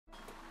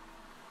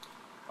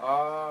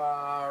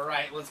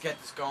Alright, let's get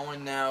this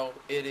going now.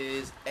 It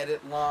is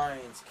edit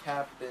lines,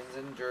 captains,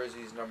 and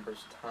jerseys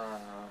numbers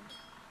time.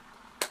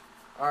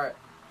 Alright,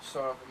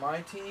 so for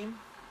my team,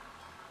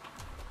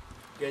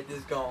 get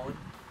this going.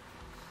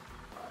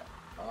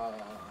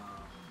 Alright,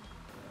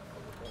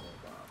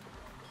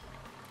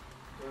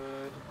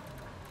 good.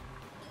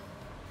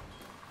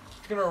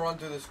 Just gonna run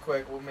through this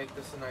quick. We'll make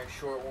this a nice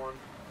short one.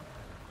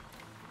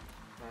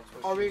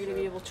 Are we gonna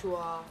be able to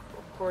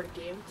record a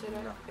game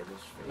today? No.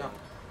 No.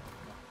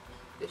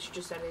 It's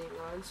just editing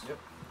lines? Yep.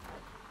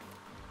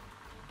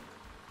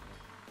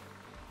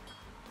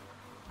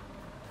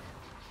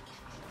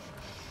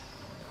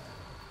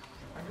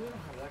 I really don't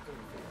have that good of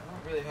a video. I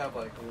don't really have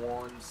like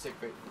one sick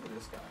bait. Look at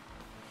this guy.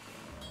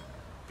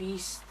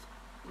 Beast,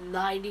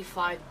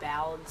 95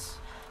 balance.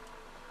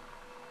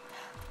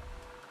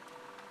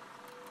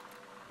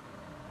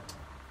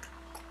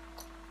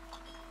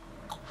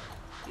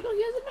 You know,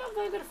 he doesn't have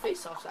very good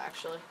face-offs,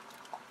 actually.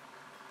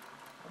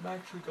 I'm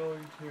actually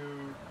going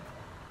to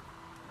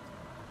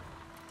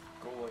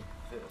go like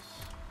this,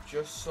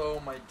 just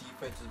so my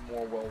defense is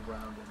more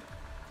well-rounded.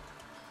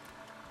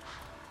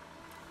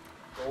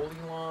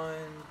 Goalie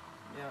line,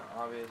 yeah,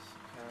 obvious.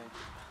 Okay.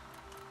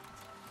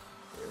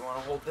 You want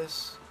to hold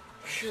this?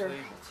 Sure.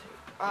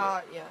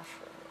 Actually, yeah,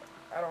 sure.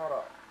 I don't want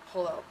to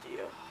hold out to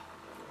you.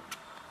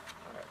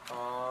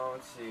 Alright,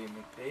 let's see.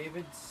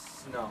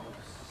 McDavid's, no.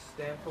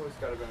 Stamkos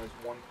got to be on his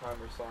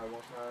one-timer side.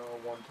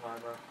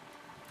 One-timer.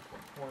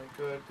 1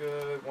 point,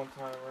 good.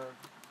 One-timer.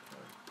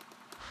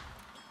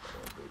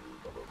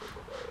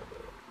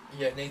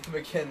 Yeah, Nathan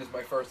McKinnon is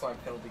my first-line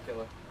penalty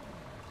killer.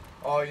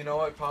 Oh, you know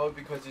what? Probably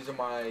because these are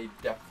my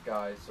depth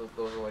guys. So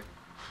those are like,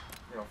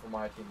 you know, for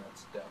my team,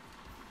 that's depth.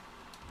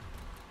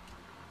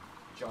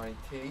 Johnny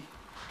T.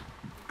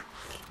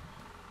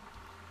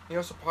 You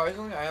know,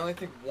 surprisingly, I only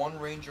think one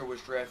Ranger was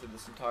drafted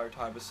this entire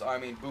time. I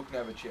mean,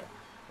 Buchnevich, yeah.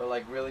 But,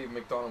 like, really,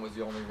 McDonough was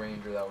the only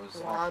Ranger that was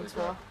actually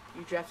drafted.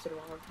 You drafted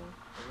Wanta. Are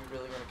we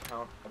really going to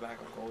count a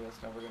backup goalie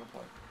that's never going to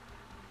play?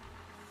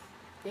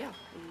 Yeah,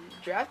 you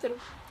drafted him.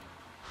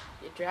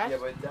 You drafted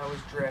Yeah, but that was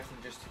drafting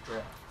just to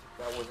draft.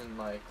 That wasn't,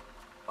 like,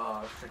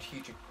 a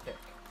strategic pick.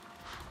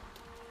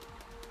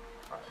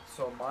 Alright,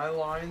 so my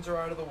lines are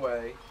out of the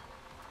way.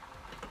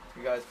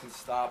 You guys can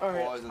stop,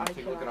 pause, and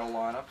take a look at our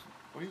lineups.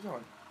 What are you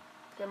doing?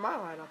 Get my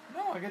lineup.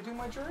 No, I gotta do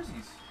my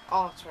jerseys.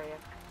 Oh, that's right, yeah.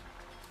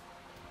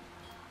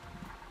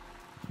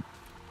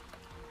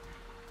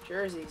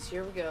 Jerseys,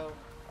 here we go.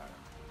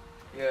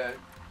 Yeah.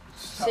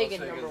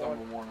 Sagan number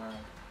one.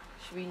 Right.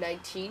 Should be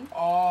 19.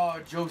 Oh,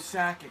 Joe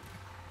Sakic.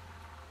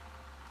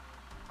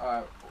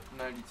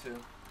 92.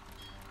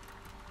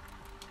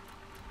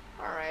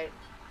 Alright.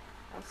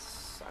 That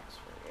sucks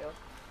for you.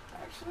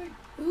 Actually,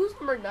 who's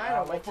number 9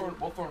 on my team?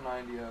 We'll throw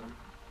 90 at him.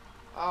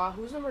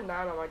 Who's number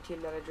 9 on my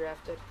team that I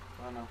drafted?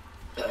 I don't know.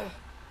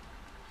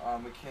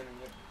 McKinnon,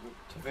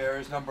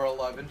 Tavares, number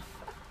 11.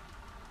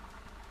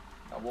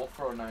 We'll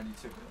throw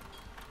 92.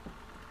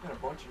 Got a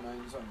bunch of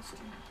 90s on this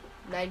team.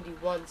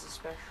 91s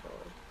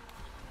especially.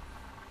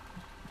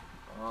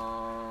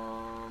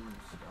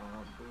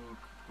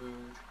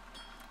 Boog.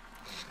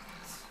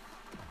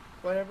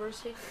 Whatever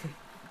is he?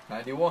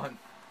 91.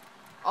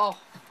 Oh,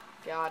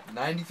 God.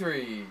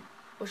 93.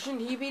 Well,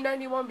 shouldn't he be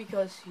 91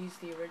 because he's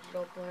the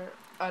original player?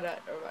 I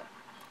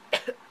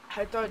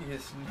thought he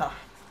is not.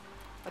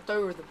 I thought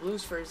we were the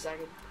Blues for a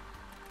second.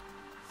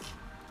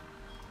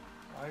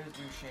 Why is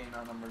Duchesne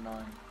not number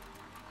 9?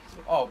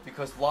 Oh,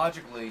 because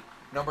logically,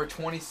 number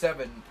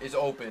 27 is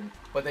open,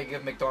 but they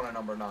give McDonough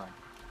number 9.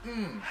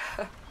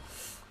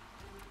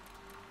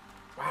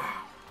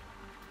 Wow.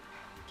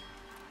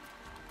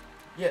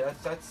 Yeah,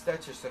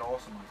 that's just an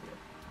awesome idea.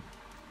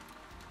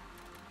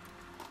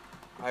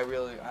 I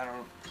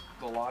don't,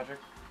 the logic,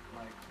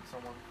 like,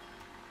 someone,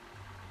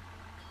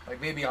 like,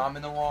 maybe I'm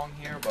in the wrong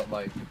here, but,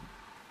 like,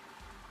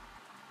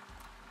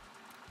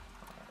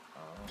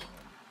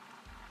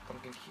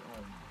 Duncan Keith,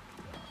 oh my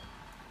God.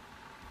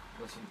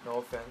 Listen, no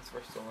offense for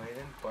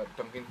Verstalainen, but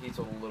Duncan Keith's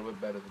a little bit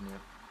better than you.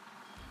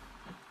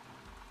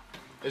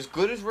 As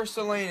good as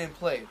Verstalainen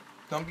played,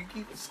 Duncan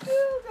Keith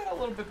still got a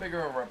little bit bigger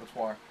of a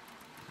repertoire.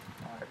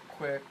 Alright,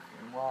 Quick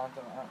and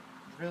Ronta.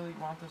 Really?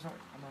 Ronta's not?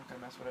 I'm not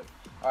gonna mess with it.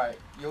 Alright,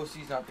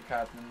 Yossi's not the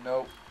captain.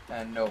 Nope.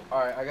 And nope.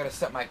 Alright, I gotta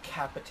set my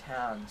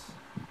capitans.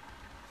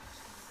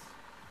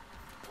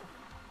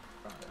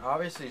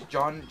 Obviously,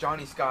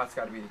 Johnny Scott's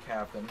gotta be the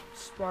captain.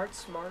 Smart.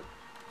 I'm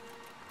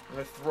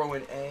gonna throw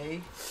in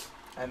A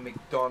and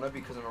McDonough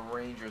because I'm a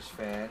Rangers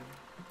fan.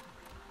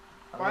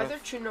 Why are there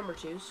 2 number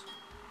 2s?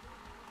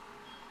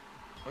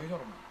 What are you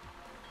talking about?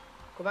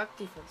 Go back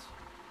to defense.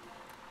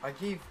 I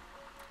gave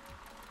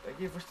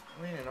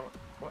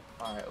what?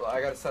 Alright, well,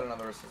 I gotta set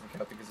another assistant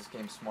cap because this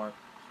game's smart.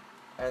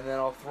 And then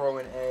I'll throw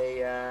in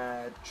A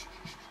at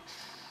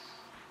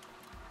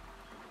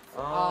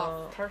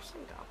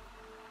Tarasenko.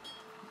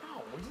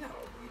 No, he's not a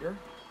leader.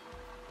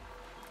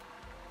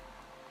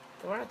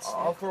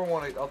 I'll throw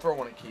one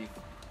at Keith.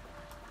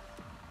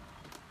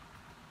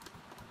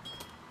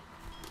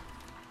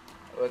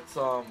 Let's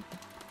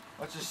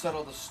Let's just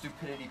settle the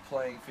stupidity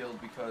playing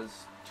field because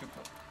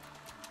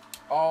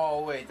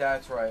oh wait,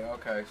 that's right.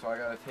 Okay, so I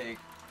gotta take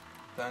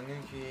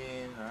Duncan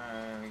Keane.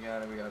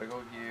 Alright, we gotta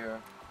go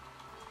here.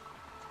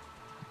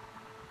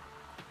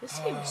 This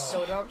game is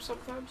so dumb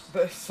sometimes.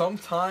 But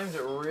sometimes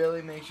it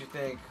really makes you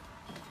think.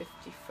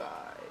 55.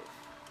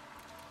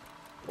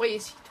 Wait,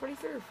 is he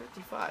 23 or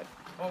 55?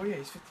 Oh yeah,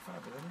 he's 55,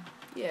 isn't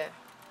he? Yeah.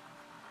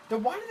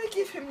 Then why did they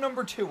give him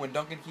number 2 when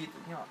Duncan Keith?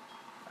 You know,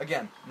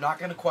 again, not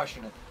gonna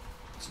question it.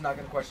 It's not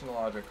gonna question the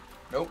logic.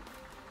 Nope.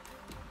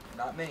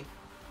 Not me.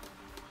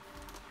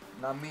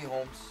 Not me,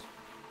 Holmes.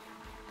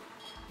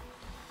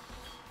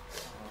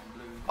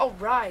 Oh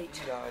right.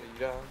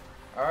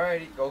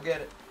 Alrighty, go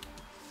get it.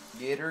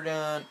 Get her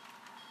done.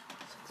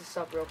 Set this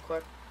up real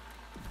quick.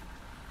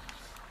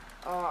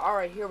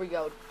 Alright, here we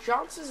go.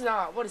 Johnson's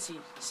not. What is he?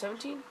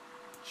 17?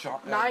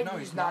 9? No, he's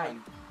he's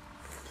 9.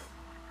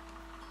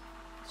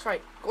 That's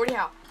right. Gordie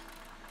Howe.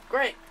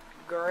 Great.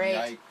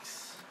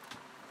 Yikes.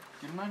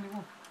 Give him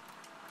 91.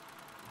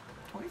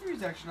 23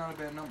 is actually not a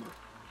bad number.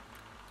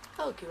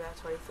 I'll give that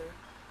 23.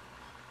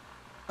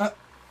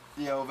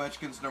 Yeah,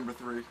 Ovechkin's number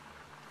 3.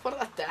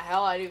 What the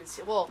hell? I didn't even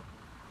see. Well,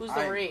 who's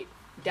number 8?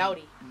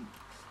 Doughty.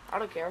 I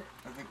don't care.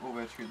 I think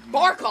Ovechkin's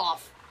Barkov!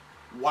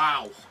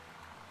 Wow.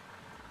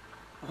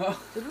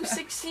 Who's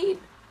 16?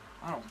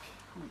 I don't care.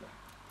 Who the?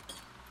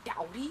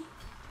 Doughty?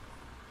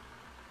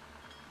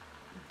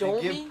 They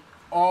Domi?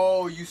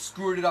 Oh, you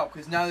screwed it up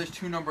because now there's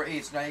 2 number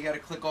 8s. Now you got to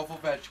click off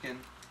Ovechkin,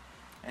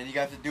 and you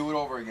got to do it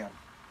over again.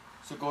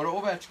 So go to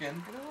Ovechkin.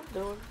 I know what I'm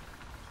doing.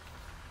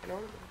 I know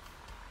what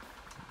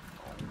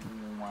I'm doing.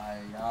 Oh my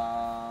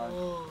God.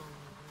 Oh.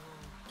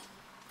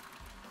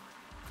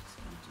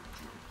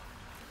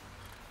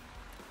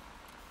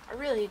 I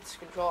really hate this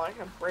controller. I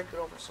can break it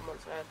over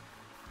someone's head.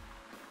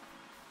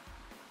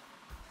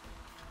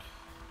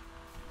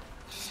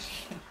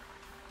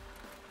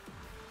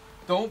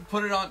 Don't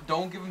put it on.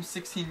 Don't give him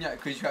 16 yet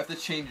because you have to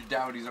change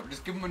Doughty's number.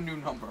 Just give him a new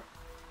number.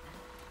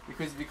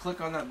 Because if you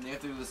click on that, then you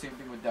have to do the same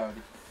thing with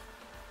Doughty.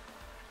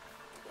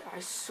 I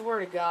swear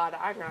to God,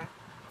 I'm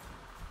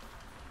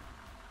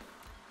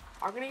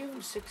gonna give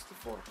him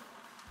 64.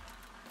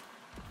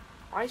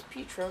 Why is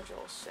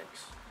Pietrangelo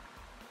 6?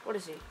 What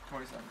is he?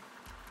 27.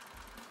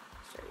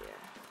 So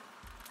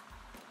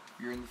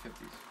yeah. You're in the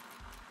 50s.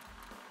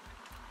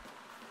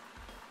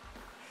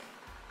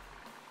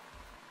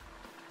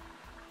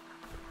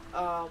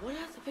 Why do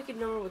I have to pick a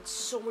number with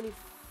so many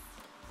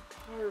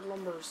retired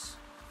numbers?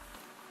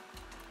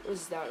 What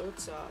is that?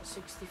 What's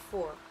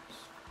 64?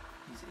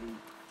 He's 8.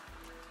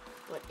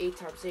 What, 8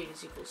 times 8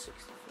 is equal to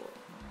 64.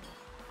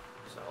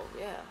 So,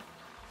 yeah.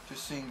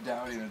 Just seeing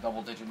Doughty in a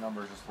double-digit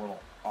number is just a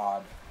little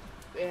odd.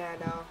 Yeah, I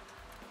know.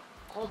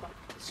 Oh my,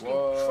 this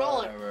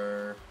controller.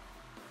 Whatever.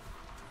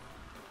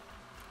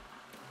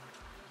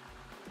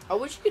 I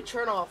wish you could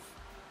turn off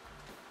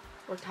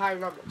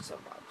retired numbers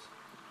sometimes.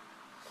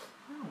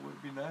 Yeah, it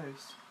would be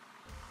nice.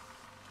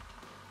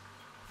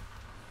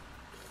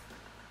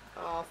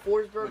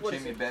 Forsberg, But what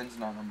is Jamie it? Benn's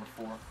not number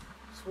 4.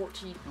 It's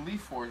 14. I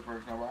believe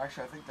Forsberg's number.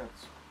 Actually, I think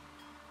that's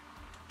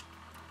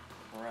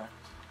correct.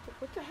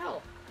 What the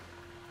hell?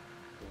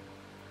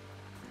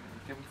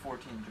 Give him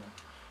 14,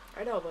 Joe.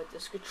 I know, but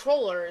this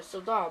controller is so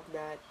dumb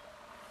that...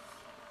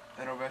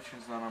 And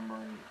Ovechkin's not number 8.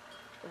 I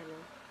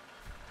know.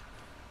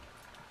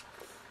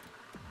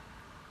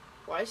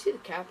 Why is he the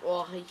cap?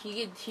 Well,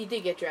 he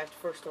did get drafted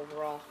first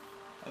overall.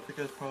 I think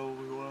that's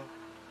probably why.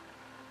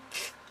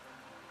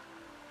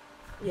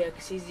 Yeah,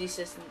 because he's the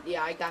assistant.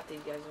 Yeah, I got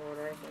these guys in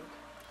order, I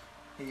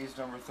think. He's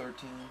number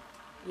 13.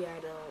 Yeah, I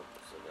know.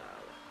 So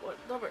now, what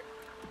number?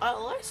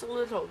 Elias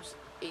Lindholm's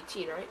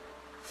 18, right?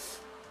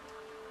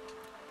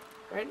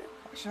 Right now?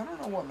 Actually, I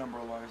don't know what number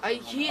Elias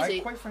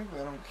is. Quite frankly,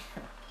 I don't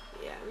care.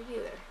 Yeah, me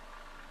neither.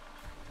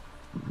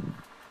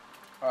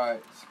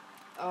 Alright.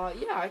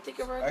 Yeah, I think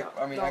I'm right now.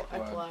 I mean,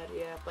 Ekblad,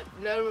 yeah. But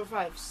number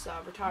 5's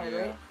retired,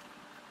 right?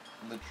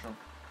 Literal.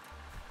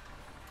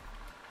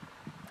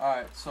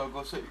 Alright, so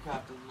go set your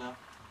captains now.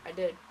 I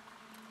did.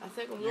 I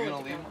think I'm You're going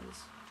gonna to leave him?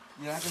 captains.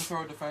 You're not going to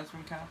throw a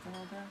defenseman captain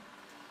out there?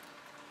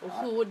 Well,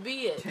 who would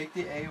be it? Take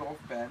the A off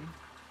Ben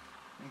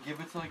and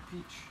give it to, like,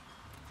 Peach.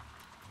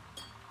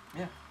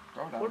 Yeah,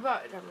 throw it out. What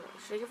about... No,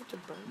 should I give it to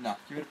Burns? No,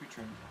 give it to Peach.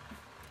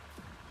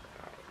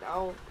 Alright,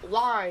 now,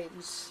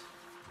 lines.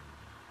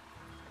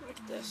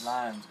 Like this.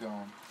 Line's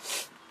going.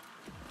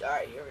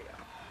 Alright, here we go.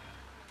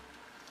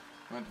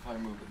 We went to play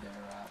move it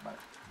there, but...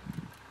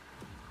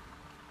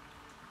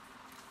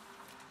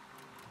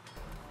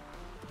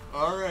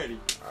 Alrighty.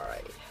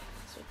 Alright,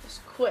 let's make this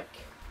quick.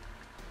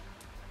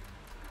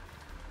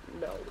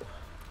 No.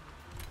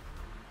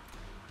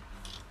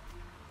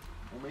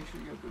 Well, make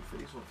sure you get good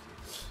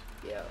face-offs.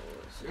 Yeah,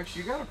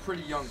 Actually, you got a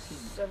pretty young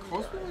team.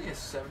 Crosby only has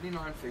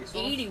 79 face-offs.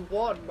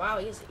 81. Wow,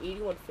 he has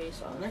 81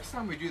 face-offs. Next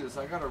time we do this,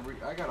 I gotta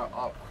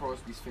up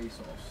Crosby's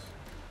face-offs.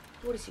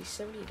 What is he?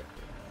 79.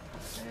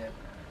 Yeah.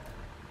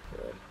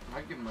 Good.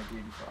 I'd give him like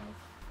 85.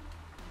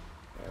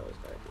 I always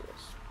gotta do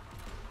this.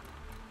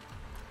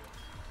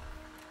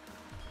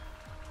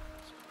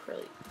 It's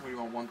pretty. What do you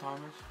want,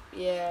 one-timers?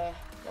 Yeah.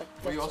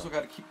 Well, you also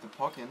got to keep the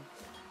puck in.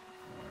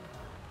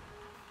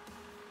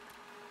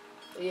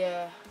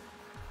 Yeah.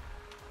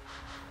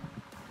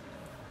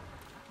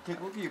 Take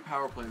a look at your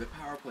power play. The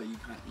power play,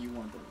 you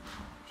want those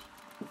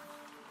numbers.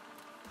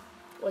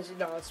 Was it?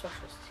 No, it's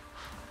specialist.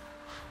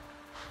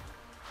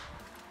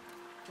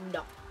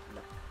 No.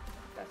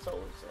 That's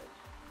always it.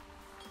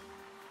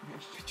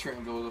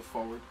 Triangle the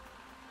forward.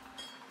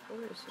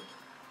 Where is he?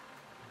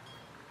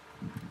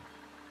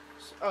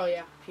 Oh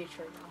yeah,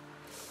 Pietro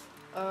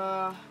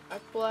now.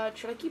 Ekblad.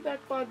 Should I keep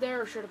Ekblad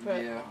there or should I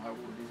put? Yeah, I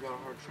would. He's got a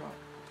hard shot.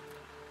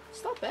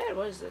 It's not bad.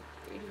 What is it?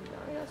 89.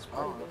 That's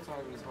pretty good. That's not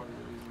even as hard as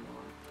it is in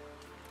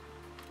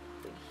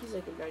the He's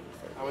like a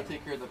 93. I would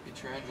take care of the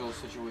Pietrangelo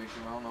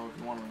situation. I don't know if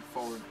you want him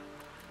forward.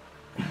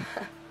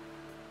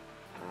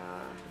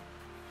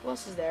 Who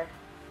else is there?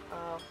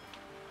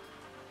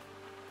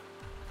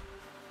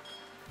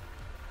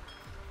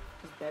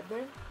 Is Bed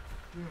there?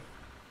 Yeah.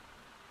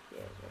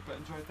 Yeah.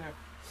 Ben's right there.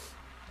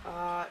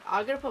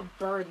 I'm gonna put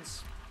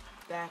Burns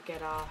back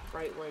at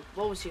right wing.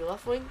 What was he?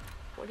 Left wing?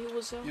 What he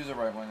was? He was a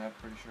right wing. I'm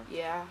pretty sure.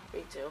 Yeah,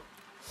 me too.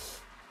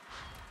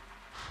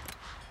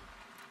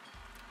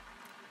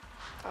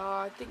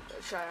 I think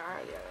yeah,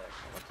 I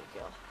think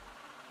You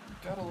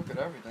gotta look at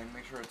everything.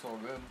 Make sure it's all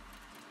good.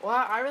 Well,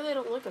 I really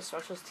don't look at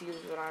specialist teams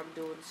when I'm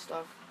doing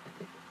stuff.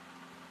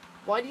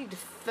 Why do you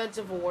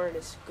defensive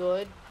awareness?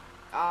 Good.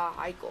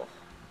 Eichel.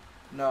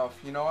 No,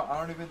 you know what? I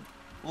don't even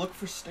look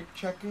for stick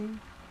checking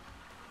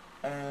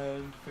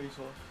and face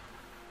off.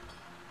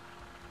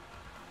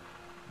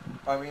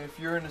 I mean, if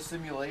you're in a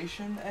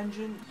simulation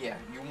engine, yeah,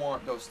 you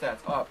want those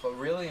stats up. But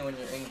really, when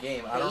you're in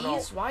game, I don't know.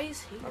 Why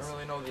is he? I don't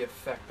really know the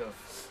effect of,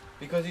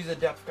 because he's a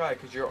depth guy.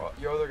 Because your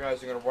other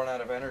guys are gonna run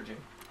out of energy.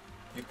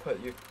 You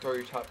throw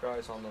your top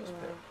guys on those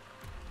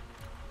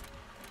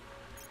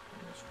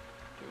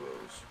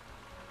duos.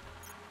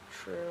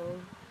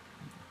 True.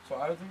 So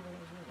I don't think that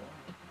was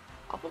good.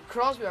 I'll put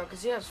Crosby on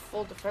because he has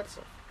full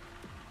defensive.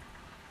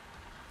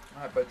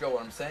 Alright, but Joe,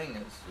 what I'm saying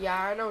is, Yeah,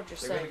 I know what you're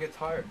they're saying. gonna get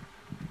tired.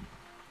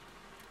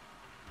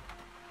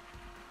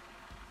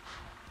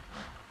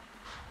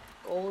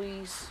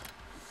 Goalies.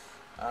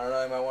 I don't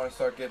know. You might want to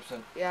start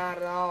Gibson. Yeah, I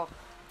don't know.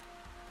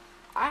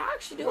 I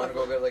actually do You want to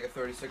like go get like a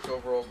 36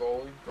 overall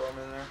goalie, throw him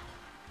in there,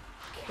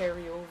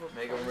 carry over.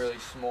 make him really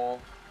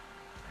small,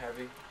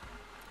 heavy.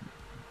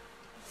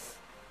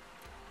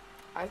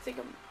 I think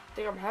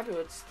I'm happy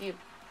with Steve.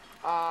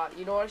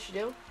 You know what I should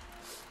do?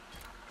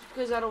 Just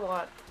because I don't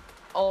want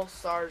all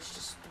stars,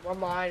 just one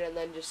line and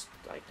then just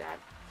like that.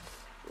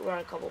 We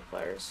want a couple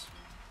players.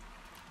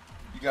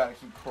 You gotta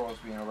keep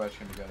Crosby and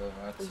Ovechkin together.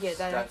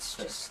 That's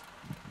just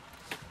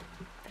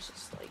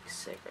like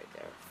sick right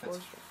there. That's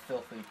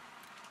filthy.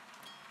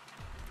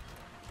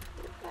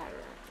 Look at that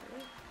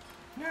right.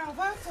 Yeah,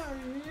 that's a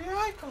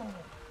Eichel.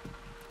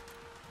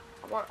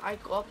 I want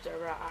Eichel up there,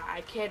 but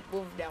I can't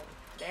move down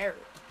there.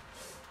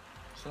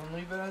 So then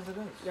leave it as it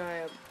is.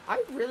 Yeah,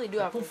 I really do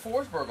have Put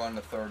Forsberg on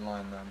the third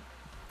line then.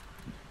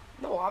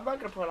 No, I'm not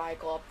gonna put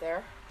Eichel up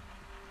there.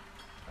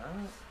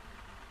 Alright.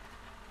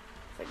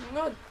 I think I'm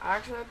good.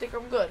 Actually, I think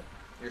I'm good.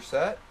 You're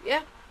set?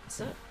 Yeah, that's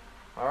it.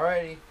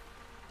 Alrighty.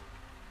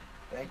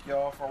 Thank you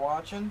all for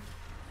watching.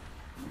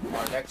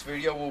 Our next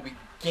video will be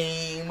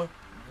Game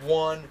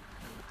 1,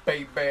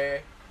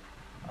 baby.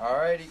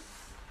 Alrighty.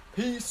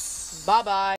 Peace. Bye-bye.